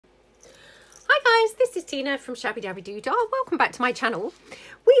this is Tina from Shabbydabbydoodah. Welcome back to my channel.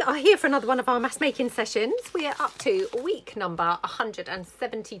 We are here for another one of our mass making sessions. We are up to week number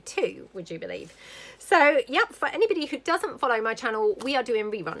 172, would you believe? So, yep, for anybody who doesn't follow my channel, we are doing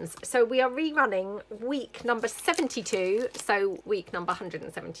reruns. So we are rerunning week number 72, so week number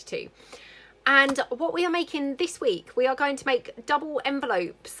 172. And what we are making this week, we are going to make double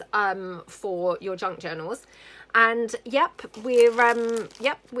envelopes for your junk journals. And yep, we're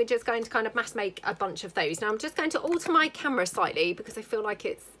just going to kind of mass make a bunch of those. Now I'm just going to alter my camera slightly because I feel like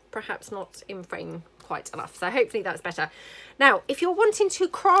it's perhaps not in frame quite enough, so hopefully that's better. Now if you're wanting to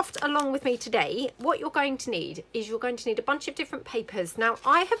craft along with me today, what you're going to need is you're going to need a bunch of different papers. Now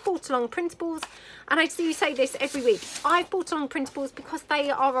I have brought along printables, and I do say this every week, I've brought along printables because they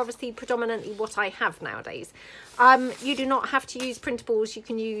are obviously predominantly what I have nowadays. You do not have to use printables. You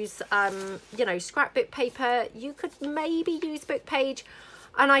can use you know, scrapbook paper. You could maybe use book page,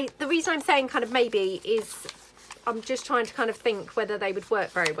 and the reason I'm saying kind of maybe is I'm just trying to kind of think whether they would work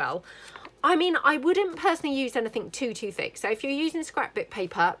very well. I mean, I wouldn't personally use anything too thick. So if you're using scrapbook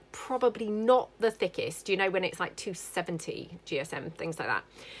paper, probably not the thickest, you know, when it's like 270 GSM, things like that.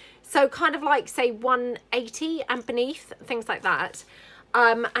 So kind of like say 180 and beneath, things like that.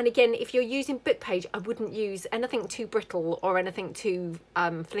 And again, if you're using book page, I wouldn't use anything too brittle or anything too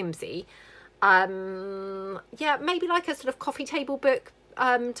flimsy. Yeah, maybe like a sort of coffee table book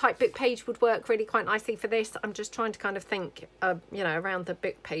type book page would work really quite nicely for this. I'm just trying to kind of think you know, around the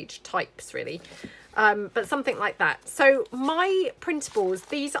book page types really, but something like that. So my printables,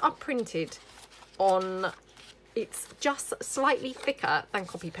 these are printed on, it's just slightly thicker than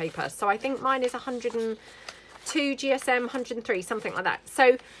copy paper, so I think mine is 102 GSM, 103, something like that.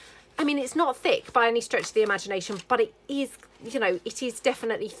 So I mean, it's not thick by any stretch of the imagination, but it is, you know, it is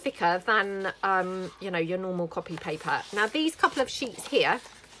definitely thicker than, you know, your normal copy paper. Now, these couple of sheets here,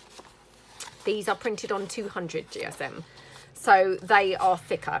 these are printed on 200 GSM. So they are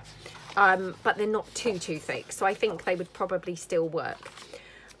thicker, but they're not too thick. So I think they would probably still work.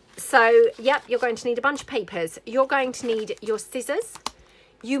 So, yep, you're going to need a bunch of papers. You're going to need your scissors.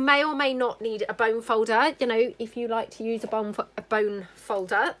 You may or may not need a bone folder. You know, if you like to use a bone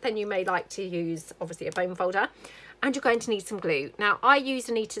folder, then you may like to use, obviously, a bone folder. And you're going to need some glue. Now, I use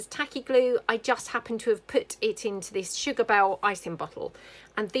Anita's tacky glue. I just happen to have put it into this Sugar Bell icing bottle.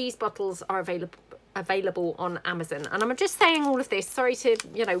 And these bottles are available on Amazon. And I'm just saying all of this, sorry to,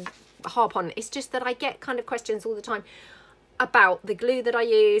 you know, harp on. It's just that I get kind of questions all the time about the glue that I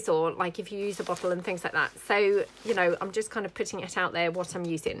use, or like if you use a bottle and things like that. So, you know, I'm just kind of putting it out there what I'm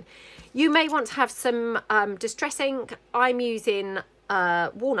using. You may want to have some distress ink. I'm using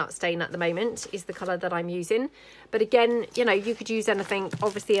walnut stain at the moment is the colour that I'm using, but again, you know, you could use anything.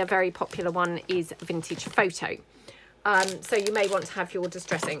 Obviously a very popular one is Vintage Photo. So you may want to have your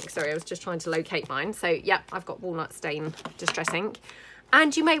distress ink. Sorry, I was just trying to locate mine. So yeah, I've got walnut stain distress ink.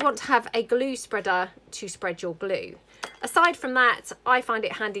 And you may want to have a glue spreader to spread your glue. Aside from that, I find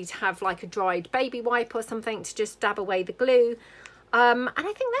it handy to have like a dried baby wipe or something to just dab away the glue. And I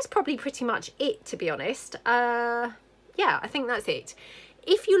think that's probably pretty much it, to be honest. Yeah, I think that's it.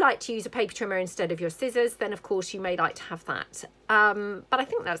 If you like to use a paper trimmer instead of your scissors, then of course you may like to have that. But I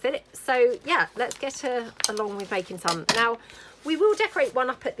think that's it. So yeah, let's get along with making some. Now, we will decorate one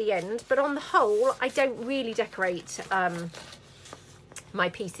up at the end, but on the whole, I don't really decorate my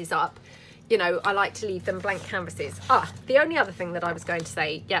pieces up. You know, I like to leave them blank canvases. The only other thing that I was going to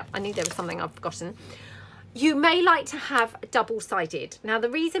say, yeah, I knew there was something I've forgotten. You may like to have double-sided. Now, the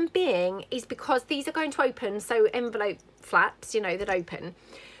reason being is because these are going to open, so envelope flaps, you know, that open.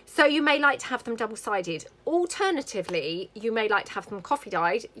 So you may like to have them double-sided. Alternatively, you may like to have them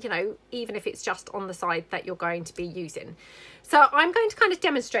coffee-dyed, you know, even if it's just on the side that you're going to be using. So I'm going to kind of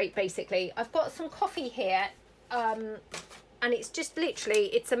demonstrate, basically. I've got some coffee here, and it's just literally,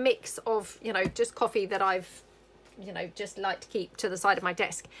 it's a mix of, you know, just coffee that I've, you know, just like to keep to the side of my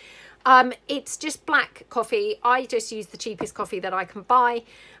desk. It's just black coffee. I just use the cheapest coffee that I can buy.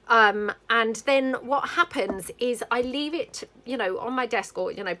 And then what happens is I leave it, you know, on my desk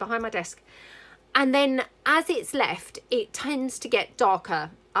or, you know, behind my desk. And then as it's left, it tends to get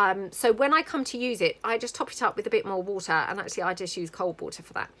darker. So when I come to use it, I just top it up with a bit more water. And actually, I just use cold water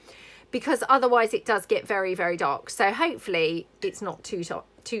for that, because otherwise it does get very, very dark. So hopefully it's not too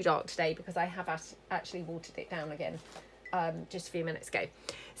dark today, because I have actually watered it down again just a few minutes ago.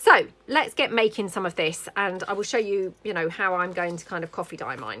 So let's get making some of this, and I will show you, you know, how I'm going to kind of coffee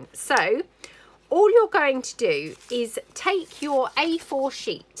dye mine. So all you're going to do is take your A4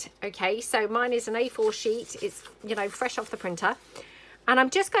 sheet. Okay, so mine is an A4 sheet. It's, you know, fresh off the printer. And I'm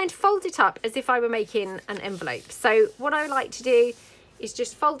just going to fold it up as if I were making an envelope. So what I like to do is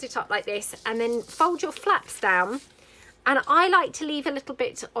just fold it up like this and then fold your flaps down. And I like to leave a little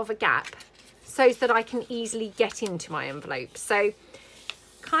bit of a gap so that I can easily get into my envelope. So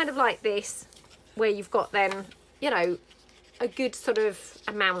kind of like this, where you've got then, you know, a good sort of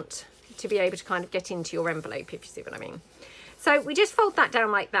amount to be able to kind of get into your envelope, if you see what I mean. So we just fold that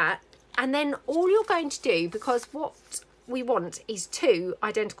down like that. And then all you're going to do, because what we want is 2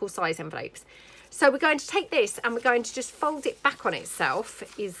 identical size envelopes. So we're going to take this and we're going to just fold it back on itself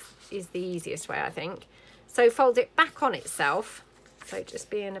is the easiest way, I think. So fold it back on itself. So just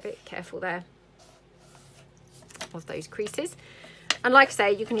being a bit careful there of those creases. And like I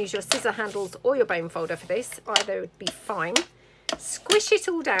say, you can use your scissor handles or your bone folder for this. Either would be fine. Squish it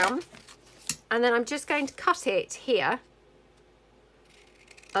all down. And then I'm just going to cut it here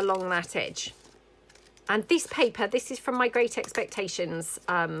along that edge. And this paper, this is from my Great Expectations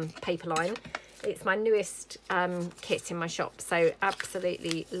paper line. It's my newest kit in my shop, so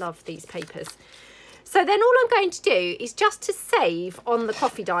absolutely love these papers. So then all I'm going to do is, just to save on the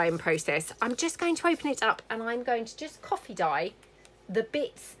coffee dyeing process, I'm just going to open it up and I'm going to just coffee dye the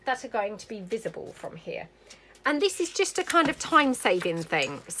bits that are going to be visible from here. And this is just a kind of time saving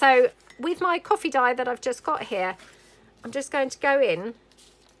thing. So with my coffee dye that I've just got here, I'm just going to go in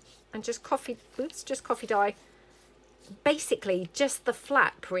and just coffee dye basically just the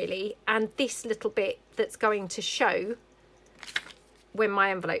flap really, and this little bit that's going to show when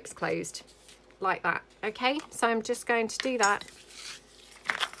my envelope's closed, like that. Okay, so I'm just going to do that,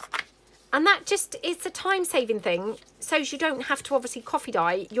 and that just, it's a time saving thing, so you don't have to obviously coffee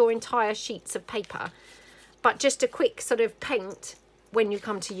dye your entire sheets of paper, but just a quick sort of paint when you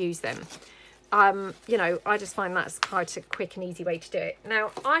come to use them. You know, I just find that's quite a quick and easy way to do it.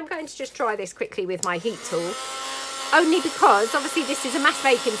 Now, I'm going to just try this quickly with my heat tool, only because obviously this is a mass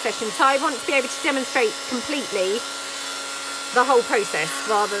making session, so I want to be able to demonstrate completely the whole process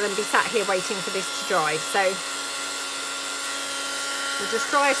rather than be sat here waiting for this to dry. So we'll just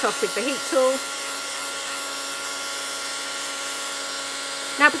dry it off with the heat tool.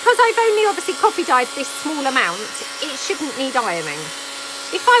 Now, because I've only obviously coffee dyed this small amount, it shouldn't need ironing.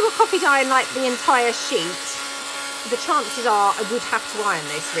 If I were coffee dyeing like the entire sheet, the chances are I would have to iron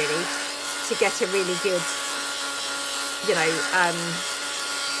this really to get a really good, you know,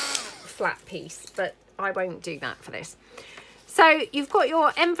 flat piece, but I won't do that for this. So you've got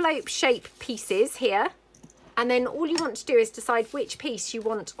your envelope shape pieces here, and then all you want to do is decide which piece you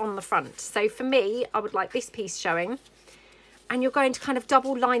want on the front. So for me, I would like this piece showing, and you're going to kind of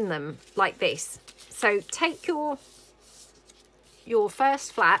double line them like this. So take your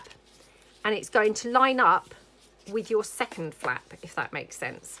first flap and it's going to line up with your second flap, if that makes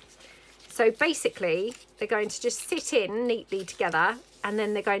sense. So basically they're going to just sit in neatly together, and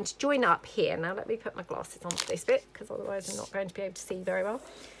then they're going to join up here. Now let me put my glasses on for this bit, because otherwise I'm not going to be able to see very well.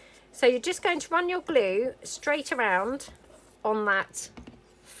 So you're just going to run your glue straight around on that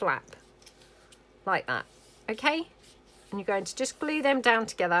flap like that, okay? And you're going to just glue them down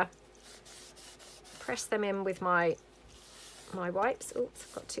together, press them in with my wipes. Oops,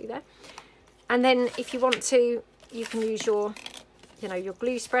 I've got 2 there. And then if you want to, you can use your, you know, your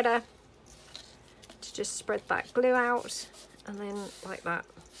glue spreader to just spread that glue out, and then like that.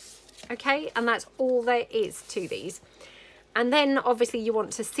 Okay, and that's all there is to these. And then obviously you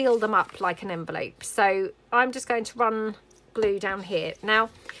want to seal them up like an envelope. So I'm just going to run glue down here. Now,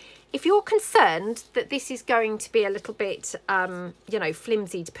 if you're concerned that this is going to be a little bit, you know,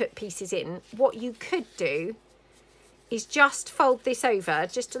 flimsy to put pieces in, what you could do is just fold this over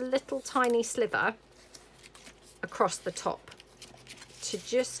just a little tiny sliver across the top to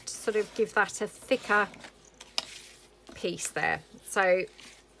just sort of give that a thicker piece there. So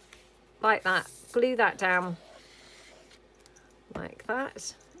like that, glue that down like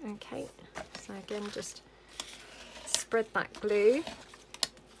that. Okay, so again, just spread that glue.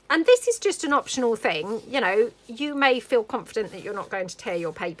 And this is just an optional thing, you know, you may feel confident that you're not going to tear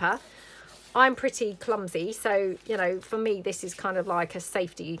your paper. I'm pretty clumsy, so, you know, for me, this is kind of like a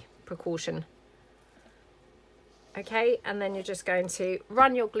safety precaution. Okay, and then you're just going to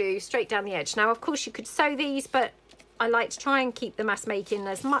run your glue straight down the edge. Now, of course, you could sew these, but I like to try and keep the mass making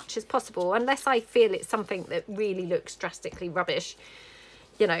as much as possible, unless I feel it's something that really looks drastically rubbish,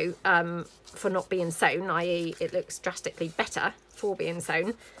 you know, for not being sewn, i.e. it looks drastically better for being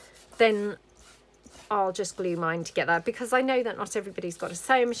sewn, then I'll just glue mine together, because I know that not everybody's got a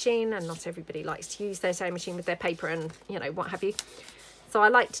sewing machine and not everybody likes to use their sewing machine with their paper and, you know, what have you. So I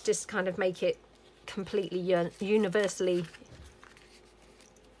like to just kind of make it completely universally,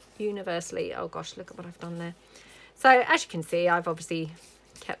 oh gosh, look at what I've done there. So as you can see, I've obviously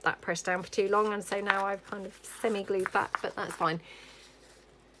kept that pressed down for too long, and so now I've kind of semi-glued that, but that's fine.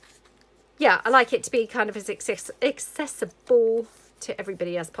 yeah, I like it to be kind of as accessible to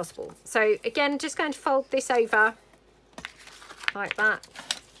everybody as possible. So again, just going to fold this over like that.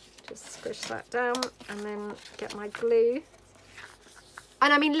 Just squish that down and then get my glue.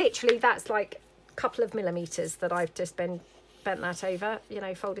 And I mean, literally, that's like a couple of millimeters that I've just bent that over, you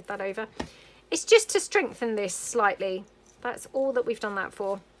know, folded that over. It's just to strengthen this slightly. That's all that we've done that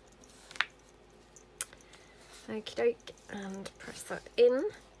for. Okie doke, and press that in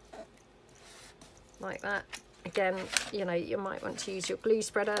like that. Again, you know, you might want to use your glue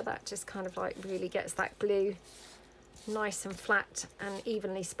spreader. That just kind of like really gets that glue nice and flat and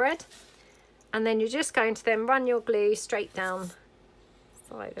evenly spread. And then you're just going to then run your glue straight down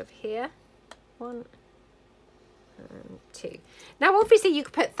side of here. 1 and 2. Now obviously you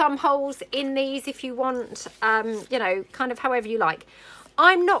could put thumb holes in these if you want, you know, kind of however you like.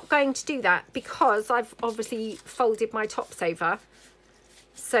 I'm not going to do that because I've obviously folded my tops over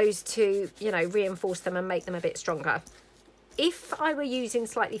so as to, you know, reinforce them and make them a bit stronger. If I were using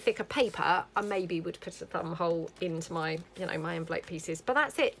slightly thicker paper, I maybe would put a thumb hole into my, you know, my envelope pieces, but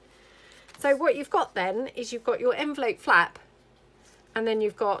that's it. So what you've got then is you've got your envelope flap, and then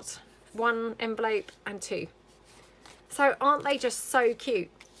you've got 1 envelope and 2. So aren't they just so cute?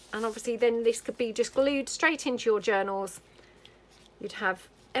 And obviously then this could be just glued straight into your journals. You'd have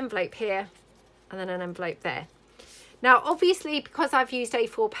envelope here and then an envelope there. Now obviously, because I've used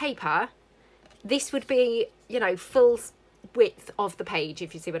A4 paper, this would be, you know, full width of the page,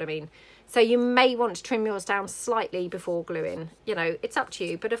 if you see what I mean. So you may want to trim yours down slightly before gluing, you know, it's up to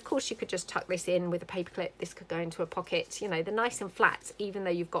you. But of course you could just tuck this in with a paper clip. This could go into a pocket, you know, they're nice and flat, even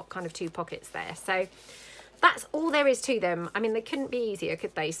though you've got kind of 2 pockets there. So that's all there is to them. I mean, they couldn't be easier,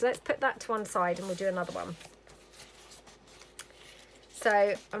 could they? So let's put that to one side and we'll do another one.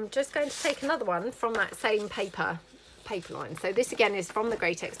 So I'm just going to take another one from that same paper line. So this again is from the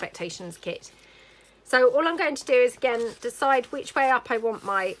Great Expectations kit. So all I'm going to do is again decide which way up I want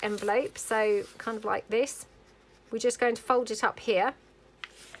my envelope. So kind of like this. We're just going to fold it up here.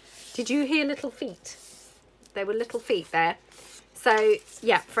 Did you hear little feet? There were little feet there. So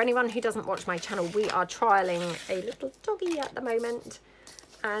yeah, for anyone who doesn't watch my channel, we are trialing a little doggy at the moment.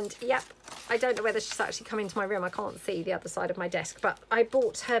 And yep, I don't know whether she's actually come into my room. I can't see the other side of my desk, but I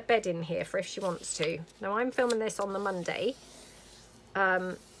brought her bed in here for if she wants to. Now I'm filming this on the Monday,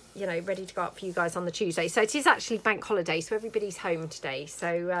 you know, ready to go up for you guys on the Tuesday. So it is actually bank holiday, so everybody's home today.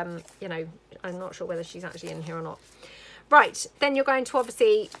 So, you know, I'm not sure whether she's actually in here or not. Right, then you're going to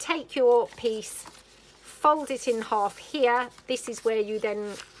obviously take your piece, fold it in half here. This is where you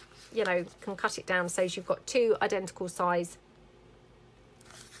then, you know, can cut it down so you've got 2 identical size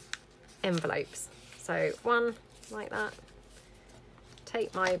envelopes. So 1 like that.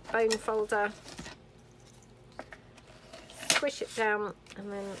 Take my bone folder, squish it down,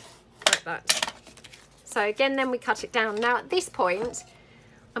 and then like that. So again, then we cut it down. Now at this point,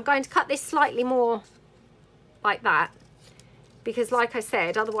 I'm going to cut this slightly more like that, because like I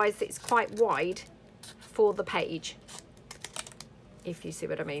said, otherwise it's quite wide for the page, if you see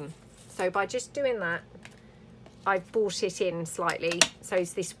what I mean. So by just doing that, I've brought it in slightly so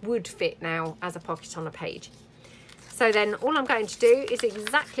this would fit now as a pocket on a page. So then all I'm going to do is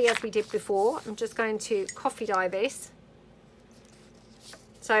exactly as we did before. I'm just going to coffee dye this.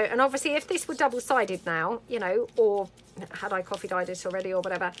 So, and obviously if this were double-sided now, you know, or had I coffee dyed it already or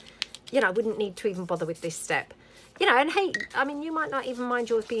whatever, you know, I wouldn't need to even bother with this step. You know, and hey, I mean, you might not even mind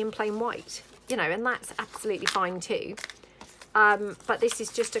yours being plain white, you know, and that's absolutely fine too. But this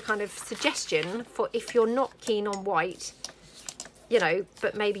is just a kind of suggestion for if you're not keen on white, you know,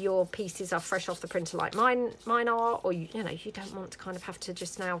 but maybe your pieces are fresh off the printer like mine are, or you know, you don't want to kind of have to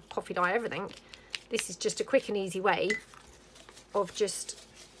just now coffee dye everything. This is just a quick and easy way of just,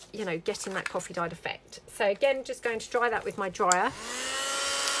 you know, getting that coffee dyed effect. So again, just going to dry that with my dryer.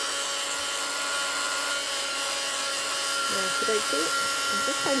 I'm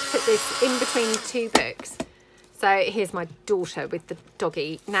just going to put this in between 2 books. So here's my daughter with the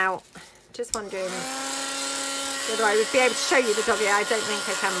doggy. Now, just wondering whether I would be able to show you the doggy. I don't think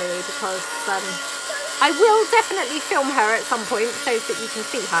I can really, because I will definitely film her at some point so that you can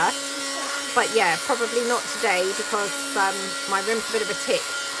see her. But yeah, probably not today, because my room's a bit of a tip,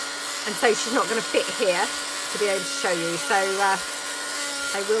 and so she's not going to fit here to be able to show you. So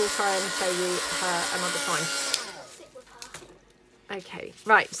I will try and show you her another time. Okay,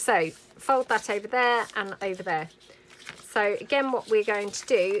 right, so fold that over there and over there. So again, what we're going to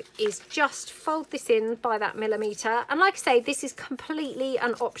do is just fold this in by that millimetre. And like I say, this is completely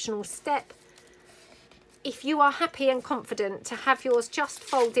an optional step. If you are happy and confident to have yours just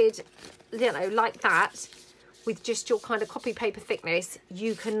folded, you know, like that, with just your kind of copy paper thickness,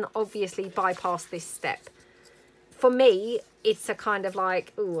 you can obviously bypass this step. For me, it's a kind of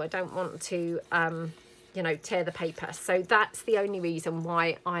like, oh, I don't want to, you know, tear the paper. So that's the only reason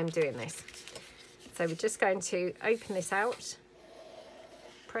why I'm doing this. So we're just going to open this out,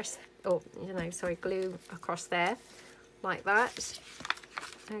 press, or, you know, sorry, glue across there like that.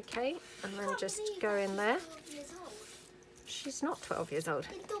 Okay, and then just go in there. She's not 12 years old.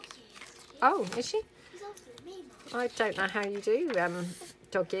 Oh, is she? I don't know how you do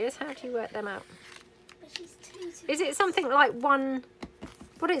dog years. How do you work them out? Is it something like one?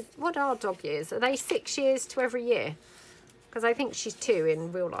 What are dog years? Are they 6 years to every year? Because I think she's 2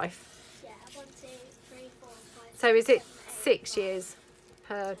 in real life. Yeah, 1, 2, 3, 4, 5. So is it 6 years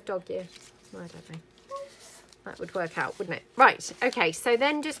per dog year? I don't know. That would work out, wouldn't it? Right. Okay. So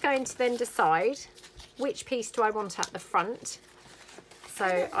then just going to then decide which piece do I want at the front. So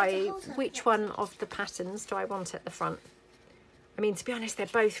which one of the patterns do I want at the front? I mean, to be honest, they're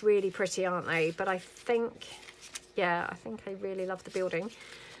both really pretty, aren't they? But I think, yeah, I think I really love the building.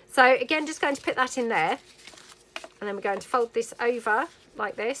 So again, just going to put that in there. And then we're going to fold this over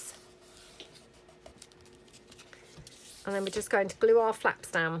like this. And then we're just going to glue our flaps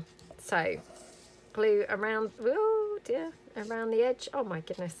down. So glue around, oh dear, around the edge. Oh my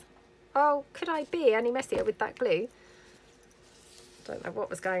goodness. Oh, could I be any messier with that glue? Don't know what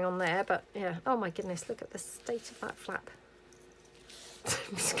was going on there, but yeah. Oh my goodness, look at the state of that flap.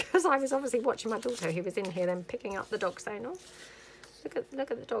 Because I was obviously watching my daughter who was in here then picking up the dog saying, oh, look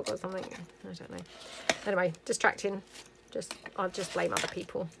at the dog or something. I don't know. Anyway, distracting. I'll just blame other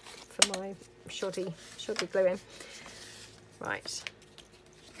people for my shoddy gluing. Right.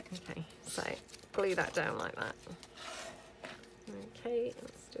 Okay, so glue that down like that. Okay,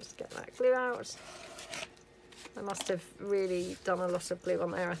 let's just get that glue out. I must have really done a lot of glue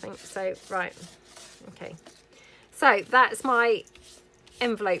on there, I think. So, right. Okay. So, that's my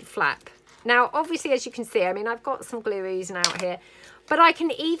envelope flap. Now, obviously, as you can see, I mean, I've got some glue oozing out here. But I can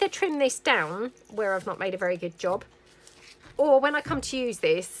either trim this down, where I've not made a very good job, or when I come to use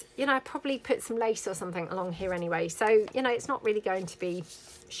this, you know, I probably put some lace or something along here anyway. So, you know, it's not really going to be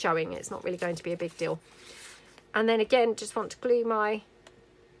showing. It's not really going to be a big deal. And then again, just want to glue my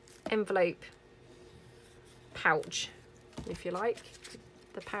envelope pouch, if you like,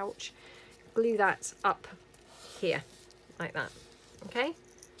 the pouch, glue that up here like that. Okay,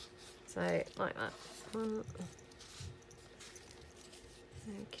 so like that.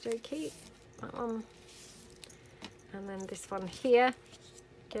 Okie dokie, that one, and then this one here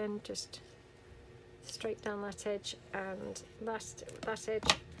again, just straight down that edge and that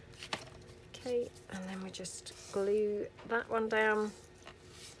edge. Okay, and then we just glue that one down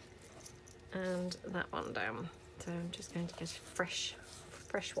and that one down. So I'm just going to get a fresh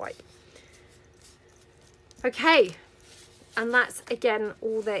wipe. Okay, and that's again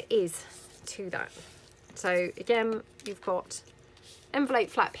all there is to that. So again, you've got envelope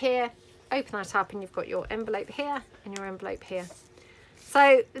flap here, open that up and you've got your envelope here and your envelope here.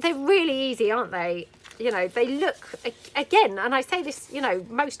 So they're really easy, aren't they? You know, they look, again, and I say this, you know,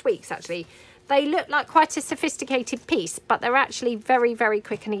 most weeks actually, they look like quite a sophisticated piece, but they're actually very, very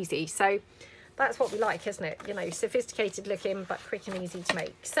quick and easy. So that's what we like, isn't it? You know, sophisticated looking, but quick and easy to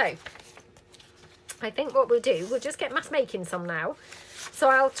make. So I think what we'll do, we'll just get mass making some now. So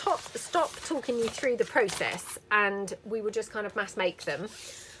I'll stop talking you through the process and we will just kind of mass make them.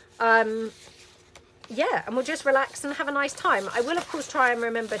 Yeah, and we'll just relax and have a nice time. I will, of course, try and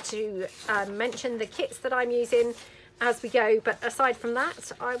remember to mention the kits that I'm using as we go. But aside from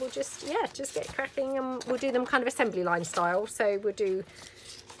that, I will just get cracking and we'll do them kind of assembly line style. So we'll do,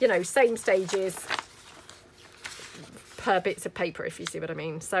 you know, same stages per bits of paper, if you see what I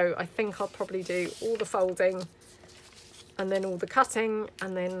mean. So I think I'll probably do all the folding and then all the cutting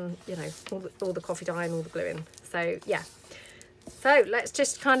and then, you know, all the coffee dye and all the gluing. So, yeah. So let's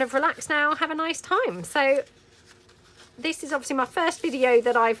just kind of relax now, have a nice time. So this is obviously my first video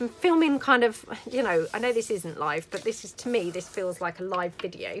that I've been filming kind of, you know, I know this isn't live, but this is, to me, this feels like a live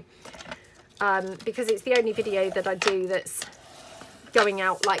video. Because it's the only video that I do that's going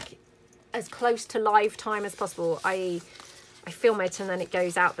out like as close to live time as possible. I film it and then it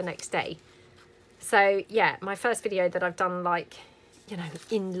goes out the next day. So yeah, my first video that I've done like, you know,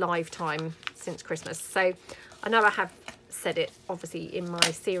 in live time since Christmas. So I know I have said it obviously in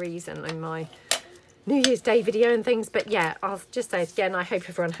my series and in my New Year's Day video and things, but yeah, I'll just say it again, I hope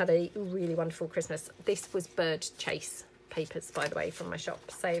everyone had a really wonderful Christmas. This was bird chase papers, by the way, from my shop.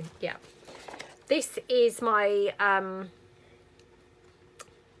 So yeah, this is my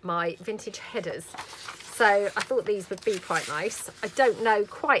my vintage headers. So I thought these would be quite nice. I don't know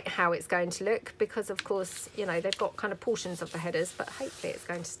quite how it's going to look because, of course, you know, they've got kind of portions of the headers, but hopefully it's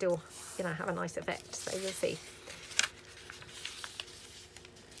going to still, you know, have a nice effect. So you'll see.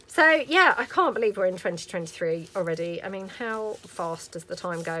 So, yeah, I can't believe we're in 2023 already. I mean, how fast does the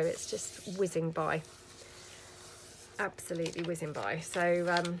time go? It's just whizzing by. Absolutely whizzing by. So,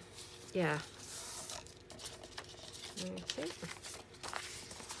 yeah. Okay.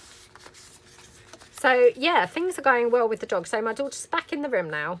 So, yeah, things are going well with the dog. So my daughter's back in the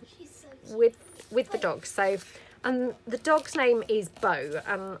room now with the dog. So, and the dog's name is Bo.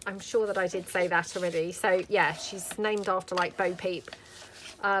 And I'm sure that I did say that already. So, yeah, she's named after, like, Bo Peep.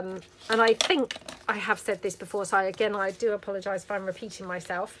 And I think I have said this before, so again, I do apologise if I'm repeating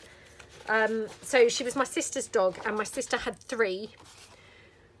myself. So she was my sister's dog, and my sister had 3.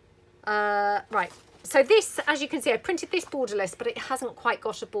 Right, so this, as you can see, I printed this borderless, but it hasn't quite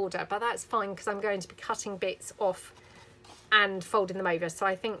got a border, but that's fine because I'm going to be cutting bits off and folding them over, so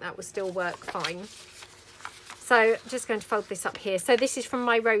I think that will still work fine. So I'm just going to fold this up here. So this is from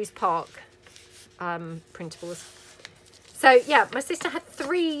my Rose Park printables. So, yeah, my sister had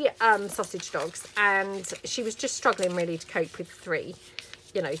 3 sausage dogs, and she was just struggling really to cope with 3.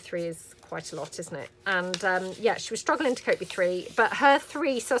 You know, 3 is quite a lot, isn't it? And, yeah, she was struggling to cope with 3. But her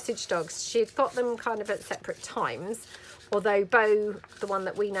 3 sausage dogs, she'd got them kind of at separate times. Although Bo, the one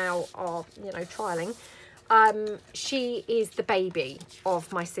that we now are, you know, trialling, she is the baby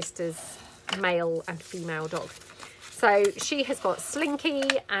of my sister's male and female dog. So she has got Slinky,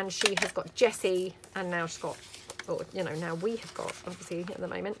 and she has got Jessie, and now she's got... or, you know, now we have got, obviously, at the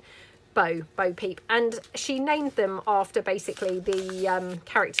moment, Bo Peep. And she named them after, basically, the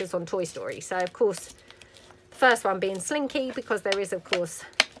characters on Toy Story. So, of course, the first one being Slinky, because there is, of course,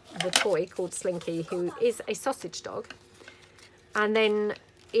 the toy called Slinky, who is a sausage dog. And then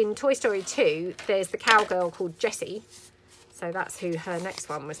in Toy Story 2, there's the cowgirl called Jessie. So that's who her next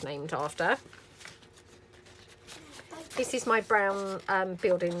one was named after. This is my brown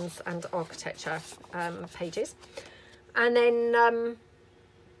buildings and architecture pages. And then,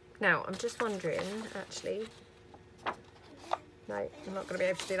 now I'm just wondering, actually, no, I'm not going to be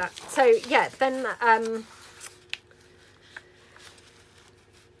able to do that. So, yeah, then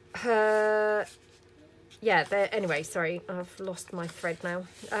her, yeah, anyway, sorry, I've lost my thread now.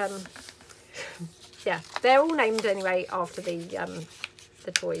 Yeah, they're all named anyway after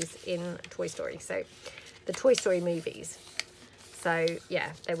the toys in Toy Story. So, the Toy Story movies. So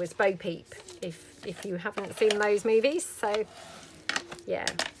yeah, there was Bo Peep if you haven't seen those movies. So yeah,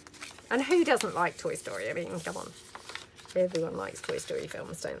 and who doesn't like Toy Story? I mean, come on, everyone likes Toy Story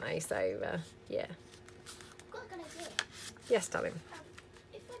films, don't they? So yeah. I've got an idea. Yes, darling.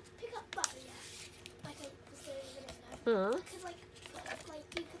 If I pick up butter, yeah, like I was doing a minute ago, I could like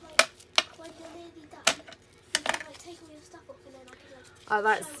you could like when you're nearly done, you can like take all your stuff off and then I could like. Oh,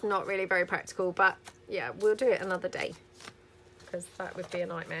 that's not really very practical, but yeah, we'll do it another day because that would be a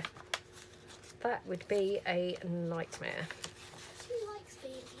nightmare. That would be a nightmare. She likes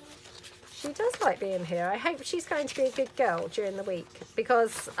being here. She does like being here. I hope she's going to be a good girl during the week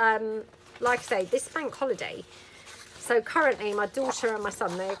because, like I say, this bank holiday. So currently my daughter and my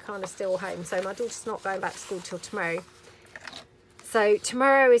son, they're kind of still home. So my daughter's not going back to school till tomorrow. So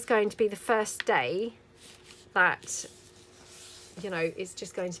tomorrow is going to be the first day that, you know, it's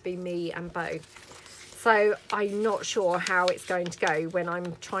just going to be me and Bo. So I'm not sure how it's going to go when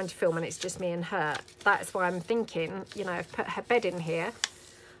I'm trying to film and it's just me and her. That's why I'm thinking, you know, I've put her bed in here.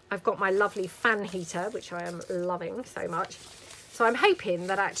 I've got my lovely fan heater, which I am loving so much. So I'm hoping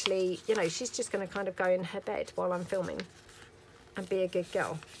that actually, you know, she's just going to kind of go in her bed while I'm filming and be a good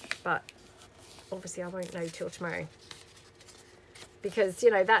girl. But obviously I won't know till tomorrow. Because, you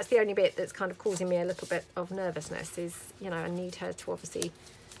know, that's the only bit that's kind of causing me a little bit of nervousness is, you know, I need her to obviously,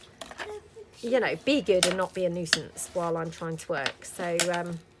 you know, be good and not be a nuisance while I'm trying to work. So,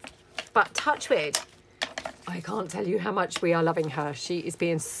 but touch wood, I can't tell you how much we are loving her. She is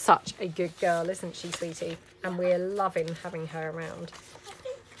being such a good girl, isn't she, sweetie? And we're loving having her around. I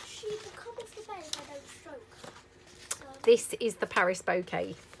think she will come off the bed if I don't stroke. So. This is the Paris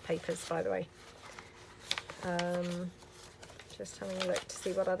bouquet papers, by the way. Just having a look to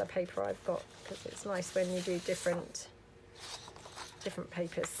see what other paper I've got, because it's nice when you do different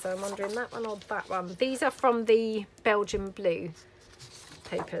papers. So I'm wondering that one or that one. These are from the Belgian blue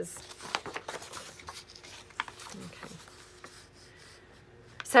papers. Okay.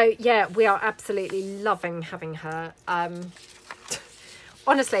 So yeah, we are absolutely loving having her.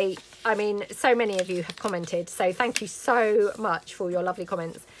 Honestly, I mean, so many of you have commented, so thank you so much for your lovely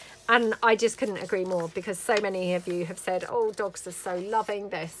comments. And I just couldn't agree more, because so many of you have said, oh, dogs are so loving,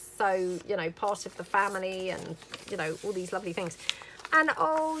 they're so, you know, part of the family, and, you know, all these lovely things. And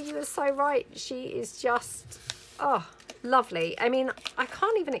oh, you are so right, she is just, oh, lovely. I mean, I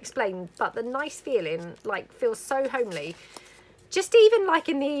can't even explain, but the nice feeling, like, feels so homely. Just even like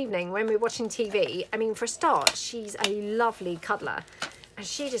in the evening when we're watching TV, I mean, for a start, she's a lovely cuddler, and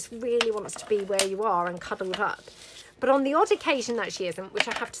she just really wants to be where you are and cuddled up. But on the odd occasion that she isn't, which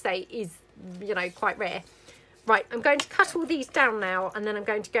I have to say is, you know, quite rare. Right, I'm going to cut all these down now, and then I'm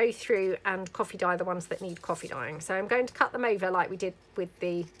going to go through and coffee dye the ones that need coffee dyeing. So I'm going to cut them over like we did with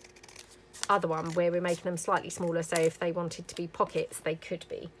the other one, where we're making them slightly smaller, so if they wanted to be pockets, they could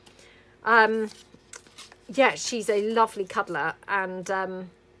be. Yeah, she's a lovely cuddler, and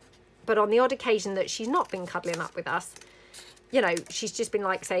but on the odd occasion that she's not been cuddling up with us, you know, she's just been,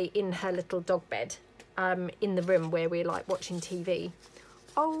 like, say, in her little dog bed, in the room where we're, like, watching TV.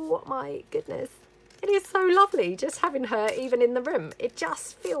 Oh my goodness, it is so lovely just having her even in the room. It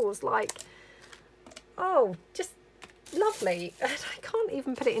just feels like, oh, just lovely. I can't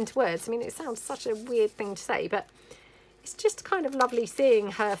even put it into words. I mean, it sounds such a weird thing to say, but it's just kind of lovely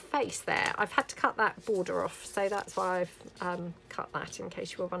seeing her face there. I've had to cut that border off, so that's why I've cut that, in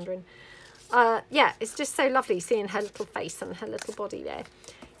case you were wondering. Yeah, it's just so lovely seeing her little face and her little body there.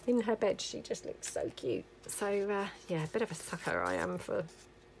 In her bed, she just looks so cute. So, yeah, a bit of a sucker I am for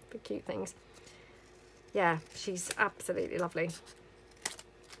cute things. Yeah, she's absolutely lovely.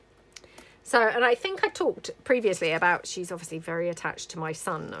 So, and I think I talked previously about, she's obviously very attached to my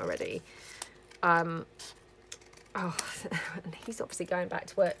son already. Oh, and he's obviously going back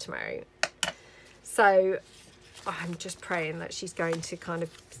to work tomorrow. So I'm just praying that she's going to kind of,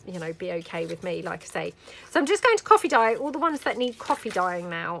 you know, be okay with me, like I say. So I'm just going to coffee dye all the ones that need coffee dyeing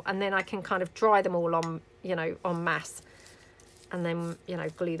now, and then I can kind of dry them all on, you know, en masse, and then, you know,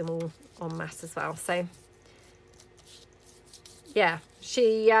 glue them all en masse as well. So yeah,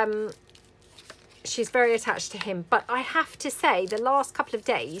 she's very attached to him, but I have to say the last couple of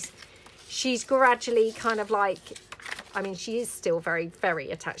days she's gradually kind of like, I mean, she is still very,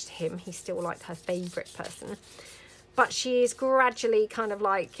 very attached to him. He's still like her favourite person. But she is gradually kind of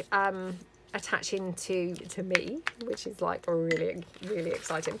like attaching to me, which is like really, really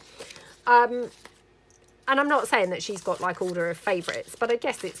exciting. And I'm not saying that she's got like order of favourites, but I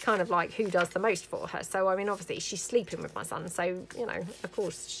guess it's kind of like who does the most for her. So, I mean, obviously she's sleeping with my son. So, you know, of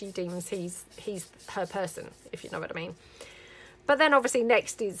course she deems he's her person, if you know what I mean. But then obviously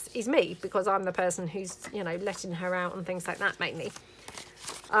next is me, because I'm the person who's, you know, letting her out and things like that mainly.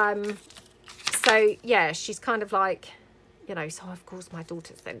 So yeah, she's kind of like, you know, so of course my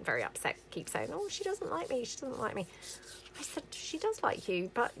daughter's then very upset, keeps saying, oh, she doesn't like me, she doesn't like me. I said, she does like you,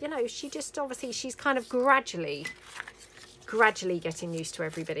 but, you know, she just obviously, she's kind of gradually getting used to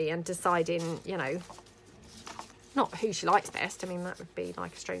everybody and deciding, you know, not who she likes best. I mean, that would be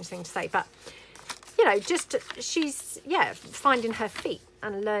like a strange thing to say, but, you know, just she's, yeah, finding her feet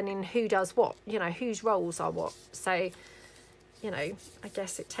and learning who does what, you know, whose roles are what. So, you know, I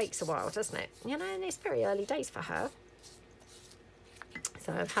guess it takes a while, doesn't it? You know, and it's very early days for her.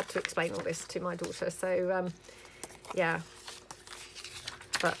 So I've had to explain all this to my daughter. So, yeah.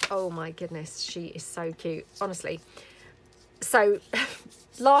 But, oh my goodness, she is so cute, honestly. So,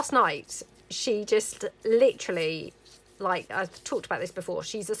 last night, she just literally, like, I've talked about this before,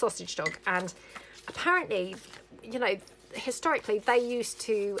 she's a sausage dog, and apparently, you know, historically they used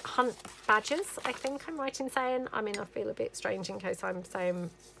to hunt badgers, I think I'm right in saying. I mean, I feel a bit strange in case I'm saying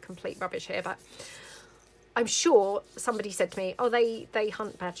complete rubbish here, but I'm sure somebody said to me, oh, they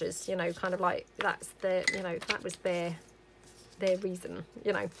hunt badgers, you know, kind of like that's the, you know, that was their reason,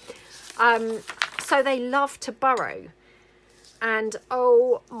 you know. So they love to burrow, and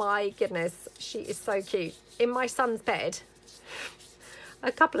oh my goodness, she is so cute. In my son's bed,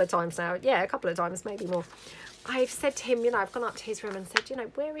 a couple of times now, yeah, a couple of times, maybe more, I've said to him, you know, I've gone up to his room and said, you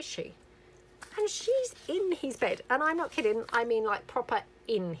know, where is she? And she's in his bed, and I'm not kidding, I mean like proper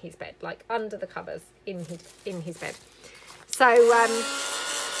in his bed, like under the covers in his bed. So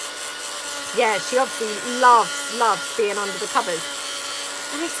yeah, she obviously loves being under the covers.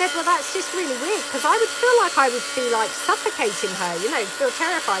 And I said, well, that's just really weird, because I would feel like I would be like suffocating her, you know, feel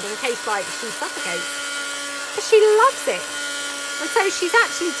terrified in case like she suffocates. But she loves it. And so she's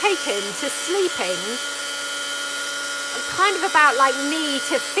actually taken to sleeping kind of about like knee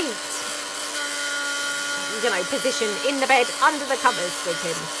to feet, you know, position in the bed under the covers with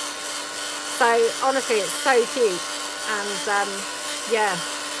him. So honestly, it's so cute. And yeah,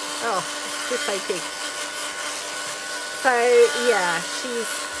 oh, just so cute. So yeah,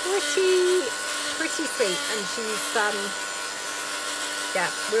 pretty sweet, and she's yeah,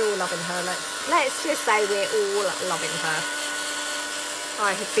 we're all loving her. Let's just say we're all loving her.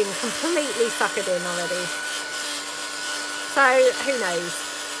 I have been completely suckered in already. So who knows?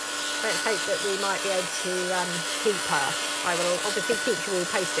 Let's hope that we might be able to keep her. I will obviously keep you all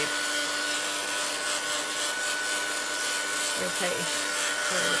posted. Okay,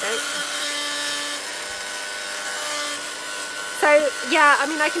 there we go. So yeah, I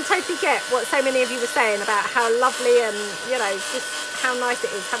mean, I can totally get what so many of you were saying about how lovely and, you know, just how nice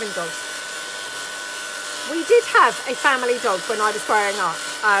it is having dogs. We did have a family dog when I was growing up.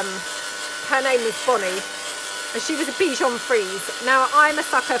 Her name was Bonnie, and she was a Bichon Frise. Now, I'm a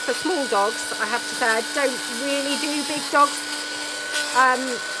sucker for small dogs. I have to say, I don't really do big dogs.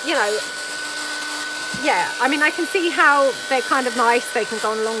 You know, yeah, I mean, I can see how they're kind of nice. They can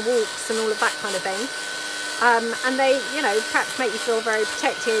go on long walks and all of that kind of thing. And they, you know, perhaps make you feel very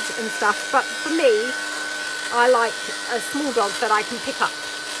protected and stuff. But for me, I like a small dog that I can pick up.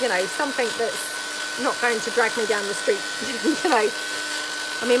 You know, something that's not going to drag me down the street. You know,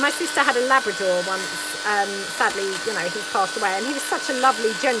 I mean, my sister had a Labrador once. Sadly, you know, he passed away, and he was such a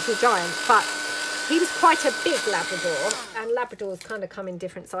lovely, gentle giant. But he was quite a big Labrador, and Labradors kind of come in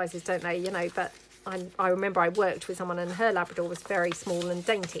different sizes, don't they? You know, but I remember I worked with someone, and her Labrador was very small and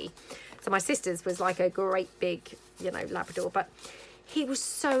dainty. So my sister's was like a great big, you know, Labrador, but he was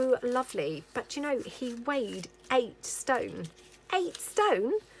so lovely. But, you know, he weighed 8 stone. 8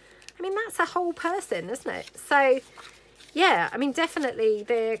 stone? I mean, that's a whole person, isn't it? So, yeah, I mean, definitely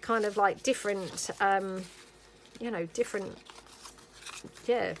they're kind of like different, you know, different,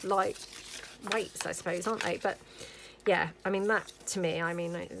 yeah, like weights, I suppose, aren't they? But, yeah, I mean, that to me, I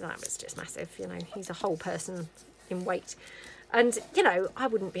mean, that was just massive. You know, he's a whole person in weight. And, you know, I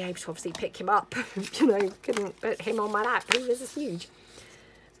wouldn't be able to obviously pick him up, you know, couldn't put him on my lap. He was huge.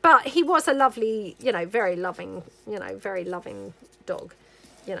 But he was a lovely, you know, very loving, you know, very loving dog,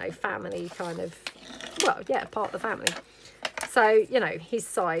 you know, family kind of, well, yeah, part of the family. So, you know, his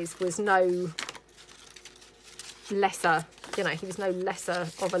size was no lesser, you know, he was no lesser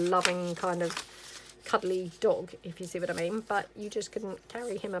of a loving kind of cuddly dog, if you see what I mean. But you just couldn't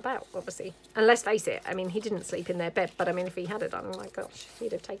carry him about, obviously. And let's face it, I mean, he didn't sleep in their bed, but I mean, if he had it done, oh my gosh,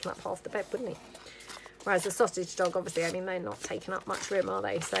 he'd have taken up half the bed, wouldn't he? Whereas a sausage dog, obviously, I mean, they're not taking up much room, are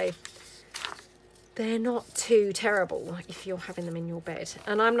they? So they're not too terrible if you're having them in your bed.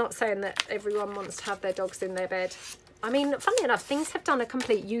 And I'm not saying that everyone wants to have their dogs in their bed. I mean, funnily enough, things have done a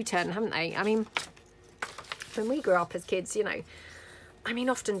complete U-turn, haven't they? I mean, when we grew up as kids, you know, I mean,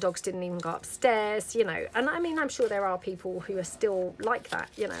 often dogs didn't even go upstairs, you know, and I mean, I'm sure there are people who are still like that,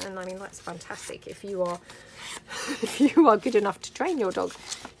 you know, and I mean, that's fantastic if you are, if you are good enough to train your dog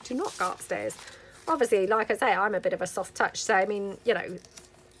to not go upstairs. Obviously, like I say, I'm a bit of a soft touch, so I mean, you know,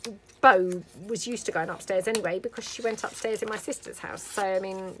 Bo was used to going upstairs anyway because she went upstairs in my sister's house. So, I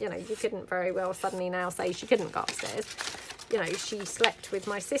mean, you know, you couldn't very well suddenly now say she couldn't go upstairs. You know, she slept with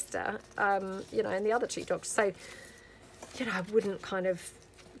my sister, you know, and the other 2 dogs. So, you know, I wouldn't kind of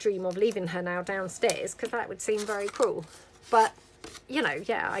dream of leaving her now downstairs because that would seem very cruel. But, you know,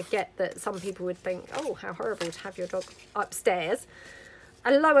 yeah, I get that some people would think, oh, how horrible to have your dog upstairs.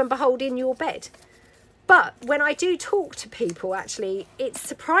 And lo and behold, in your bed. But when I do talk to people, actually, it's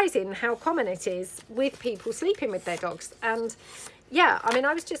surprising how common it is with people sleeping with their dogs. And, yeah, I mean,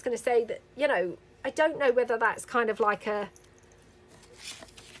 I was just going to say that, you know, I don't know whether that's kind of like a,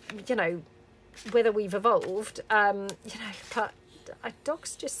 you know, whether we've evolved, you know, but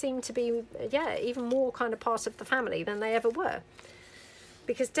dogs just seem to be, yeah, even more kind of part of the family than they ever were.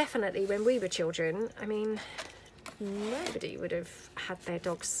 Because definitely when we were children, I mean, nobody would have had their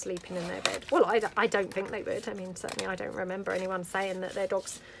dogs sleeping in their bed. Well, I don't think they would. I mean, certainly I don't remember anyone saying that their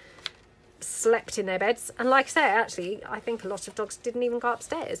dogs slept in their beds. And like I say, actually, I think a lot of dogs didn't even go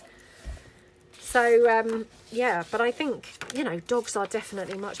upstairs. So, yeah, but I think, you know, dogs are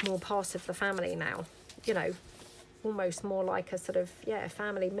definitely much more part of the family now, you know, almost more like a sort of, yeah,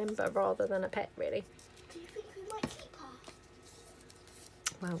 family member rather than a pet, really. Do you think we might keep her?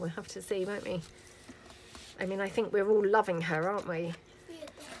 Well, we'll have to see, won't we? I mean, I think we're all loving her, aren't we?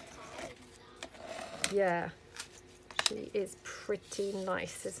 Yeah, she is pretty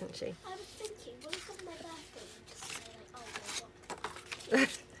nice, isn't she? I was thinking, what if on my birthday you just say, like, oh, my God.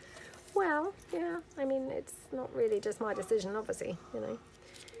 Well, yeah, I mean, it's not really just my decision, obviously, you know.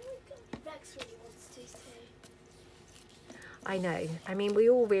 Rex really wants to too. I know. I mean, we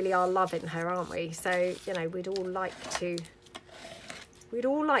all really are loving her, aren't we? So, you know, we'd all like to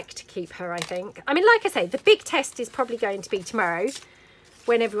keep her, I think. I mean, like I say, the big test is probably going to be tomorrow.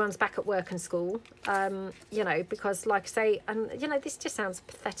 when everyone's back at work and school, you know, because like I say, and you know, this just sounds a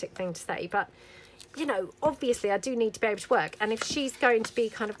pathetic thing to say, but you know, obviously I do need to be able to work, and if she's going to be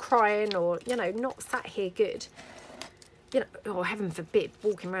kind of crying or, you know, not sat here good, you know, or heaven forbid,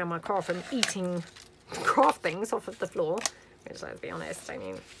 walking around my craft room eating craft things off of the floor, which, let's be honest, I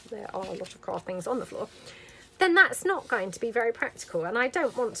mean, there are a lot of craft things on the floor, then that's not going to be very practical, and I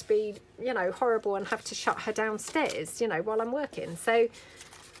don't want to be, you know, horrible and have to shut her downstairs, you know, while I'm working. So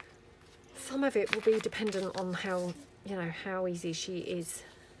some of it will be dependent on how, you know, how easy she is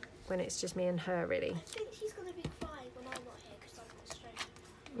when it's just me and her, really. I think she's going to be crying when I'm not here because I'm not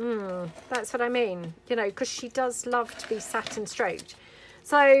stroked. That's what I mean, you know, because she does love to be sat and stroked.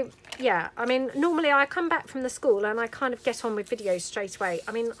 So yeah, I mean, normally I come back from the school and I kind of get on with videos straight away.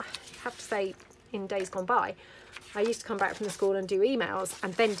 I mean, I have to say, in days gone by, I used to come back from the school and do emails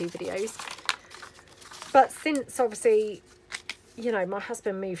and then do videos. But since obviously, you know, my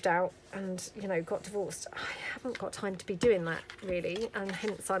husband moved out and, you know, got divorced, I haven't got time to be doing that really, and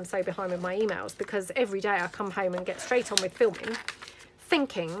hence I'm so behind with my emails, because every day I come home and get straight on with filming,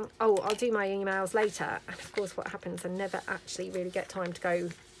 thinking, oh, I'll do my emails later, and of course what happens, I never actually really get time to go,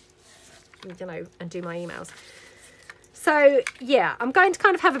 you know, and do my emails. So yeah, I'm going to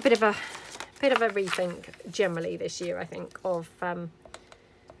kind of have a bit of a rethink generally this year, I think, of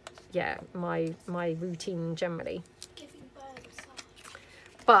yeah, my routine generally. Giving bird a massage.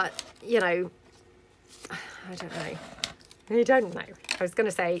 But you know, I don't know. I don't know. I was going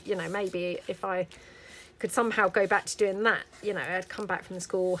to say, you know, maybe if I could somehow go back to doing that, you know, I'd come back from the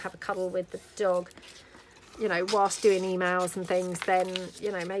school, have a cuddle with the dog, you know, whilst doing emails and things, then,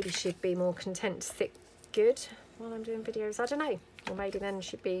 you know, maybe she'd be more content to sit good while I'm doing videos. I don't know. Or maybe then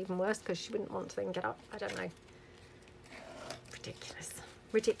she'd be even worse because she wouldn't want to then get up. I don't know. Ridiculous.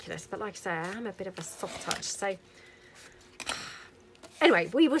 Ridiculous. But like I say, I am a bit of a soft touch. So anyway,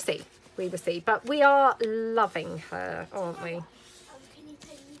 we will see. We will see. But we are loving her, aren't we? Can you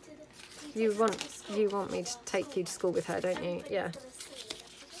take me to the... You want me to take you to school with her, don't you? Yeah.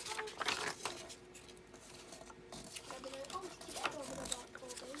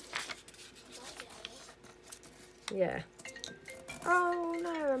 Yeah. Oh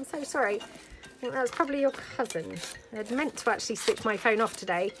no, I'm so sorry. I think that's probably your cousin. I'd meant to actually switch my phone off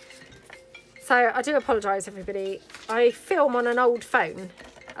today. So I do apologise, everybody. I film on an old phone.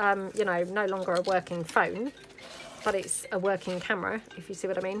 You know, no longer a working phone, but it's a working camera, if you see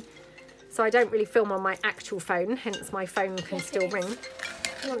what I mean. So I don't really film on my actual phone, hence my phone can still ring.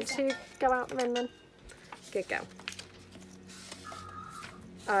 You want to go out the bin then? Good girl.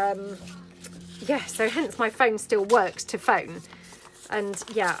 Yeah, so hence my phone still works to phone. And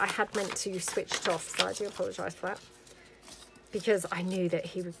yeah, I had meant to switch it off, so I do apologise for that. Because I knew that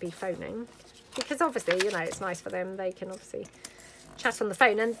he would be phoning. Because obviously, you know, it's nice for them. They can obviously chat on the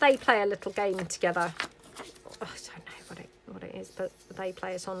phone, and they play a little game together. Oh, I don't know what it is, but they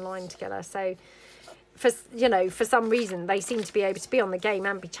play it online together. So, you know, for some reason, they seem to be able to be on the game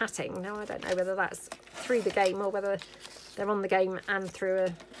and be chatting. Now, I don't know whether that's through the game or whether they're on the game and through a,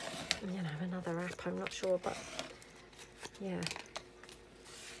 you know, another app. I'm not sure, but yeah.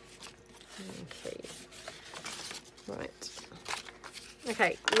 Okay. Right.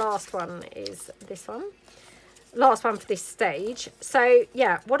 Okay, last one is this one. Last one for this stage. So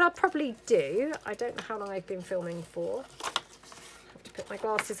yeah, what I'll probably do, I don't know how long I've been filming for. I have to put my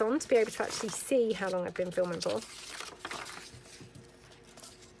glasses on to be able to actually see how long I've been filming for.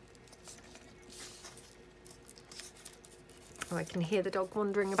 Oh, I can hear the dog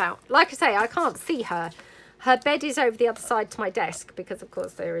wandering about. Like I say, I can't see her. Her bed is over the other side to my desk because, of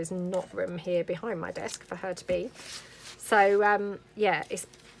course, there is not room here behind my desk for her to be. So, yeah,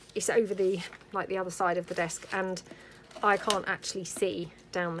 it's over the other side of the desk, and I can't actually see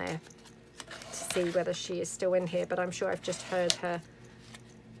down there to see whether she is still in here, but I'm sure I've just heard her